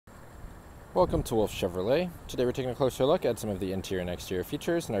Welcome to Wolfe Chevrolet. Today we're taking a closer look at some of the interior and exterior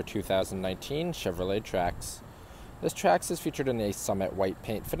features in our 2019 Chevrolet Trax. This Trax is featured in a Summit white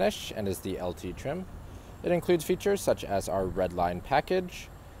paint finish and is the LT trim. It includes features such as our Redline package,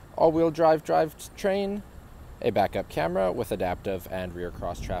 all-wheel drive drivetrain, a backup camera with adaptive and rear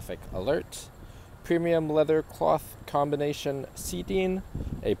cross-traffic alert, premium leather cloth combination seating,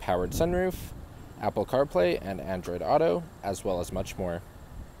 a powered sunroof, Apple CarPlay and Android Auto, as well as much more.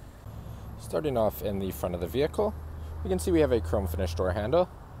 Starting off in the front of the vehicle, we can see we have a chrome finish door handle,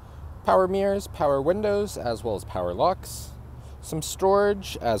 power mirrors, power windows, as well as power locks, some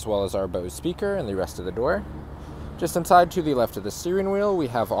storage, as well as our Bose speaker and the rest of the door. Just inside to the left of the steering wheel, we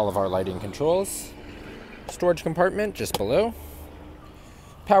have all of our lighting controls, storage compartment just below,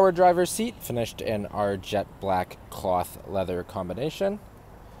 power driver's seat finished in our jet black cloth leather combination.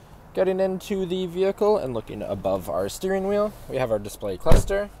 Getting into the vehicle and looking above our steering wheel, we have our display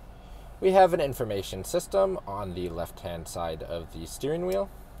cluster. We have an information system on the left-hand side of the steering wheel.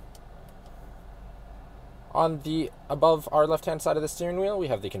 Above our left-hand side of the steering wheel, we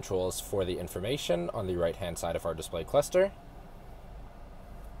have the controls for the information on the right-hand side of our display cluster.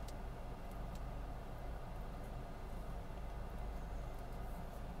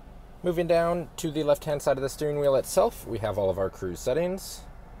 Moving down to the left-hand side of the steering wheel itself, we have all of our cruise settings.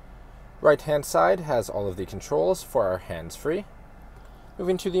 Right-hand side has all of the controls for our hands-free.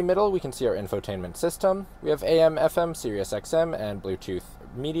 Moving to the middle, we can see our infotainment system. We have AM, FM, Sirius XM, and Bluetooth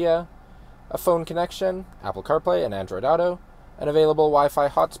media, a phone connection, Apple CarPlay and Android Auto, an available Wi-Fi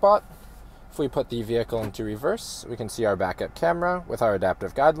hotspot. If we put the vehicle into reverse, we can see our backup camera with our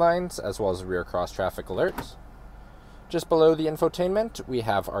adaptive guidelines, as well as rear cross-traffic alert. Just below the infotainment, we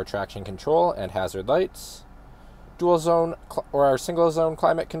have our traction control and hazard lights, dual zone or our single zone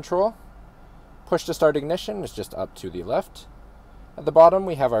climate control. Push to start ignition is just up to the left. At the bottom,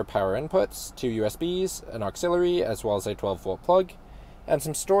 we have our power inputs, 2 USBs, an auxiliary, as well as a 12-volt plug, and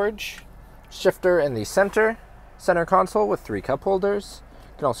some storage. Shifter in the center console with 3 cup holders.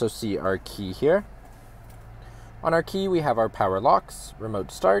 You can also see our key here. On our key, we have our power locks,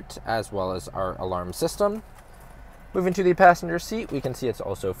 remote start, as well as our alarm system. Moving to the passenger seat, we can see it's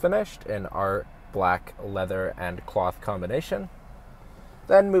also finished in our black leather and cloth combination.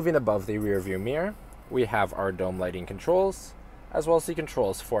 Then moving above the rear view mirror, we have our dome lighting controls, as well as the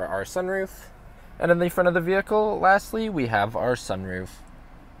controls for our sunroof. And in the front of the vehicle, lastly, we have our sunroof.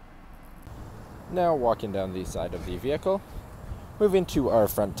 Now walking down the side of the vehicle, moving to our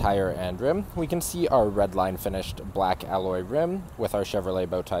front tire and rim, we can see our Redline finished black alloy rim with our Chevrolet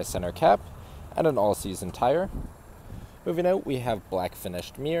Bowties center cap and an all-season tire. Moving out, we have black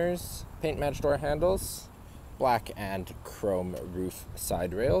finished mirrors, paint matched door handles, black and chrome roof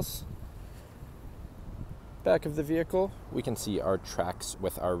side rails. Back of the vehicle, we can see our Trax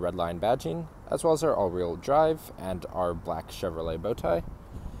with our Redline badging, as well as our all-wheel drive and our black Chevrolet bowtie.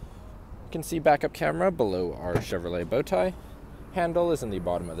 You can see backup camera below our Chevrolet bowtie. Handle is in the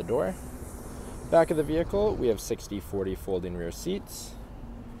bottom of the door. Back of the vehicle, we have 60/40 folding rear seats,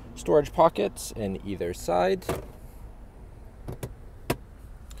 storage pockets in either side. You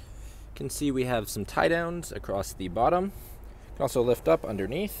can see we have some tie downs across the bottom. Can also lift up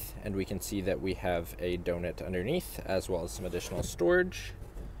underneath, and we can see that we have a donut underneath, as well as some additional storage.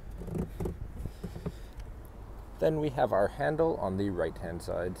 Then we have our handle on the right-hand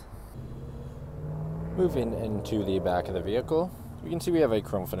side. Moving into the back of the vehicle, we can see we have a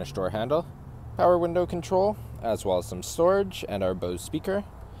chrome finish door handle, power window control, as well as some storage, and our Bose speaker.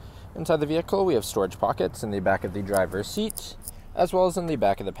 Inside the vehicle, we have storage pockets in the back of the driver's seat, as well as in the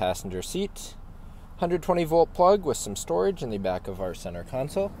back of the passenger seat. 120-volt plug with some storage in the back of our center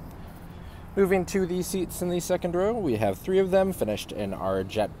console. Moving to the seats in the second row, we have 3 of them finished in our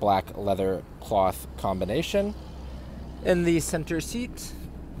jet black leather cloth combination. In the center seat,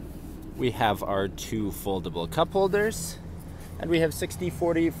 we have our 2 foldable cup holders, and we have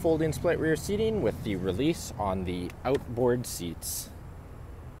 60/40 folding split rear seating with the release on the outboard seats.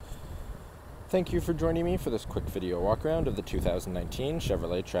 Thank you for joining me for this quick video walk around of the 2019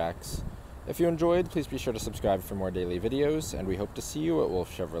 Chevrolet Trax. If you enjoyed, please be sure to subscribe for more daily videos, and we hope to see you at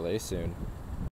Wolfe Chevrolet soon.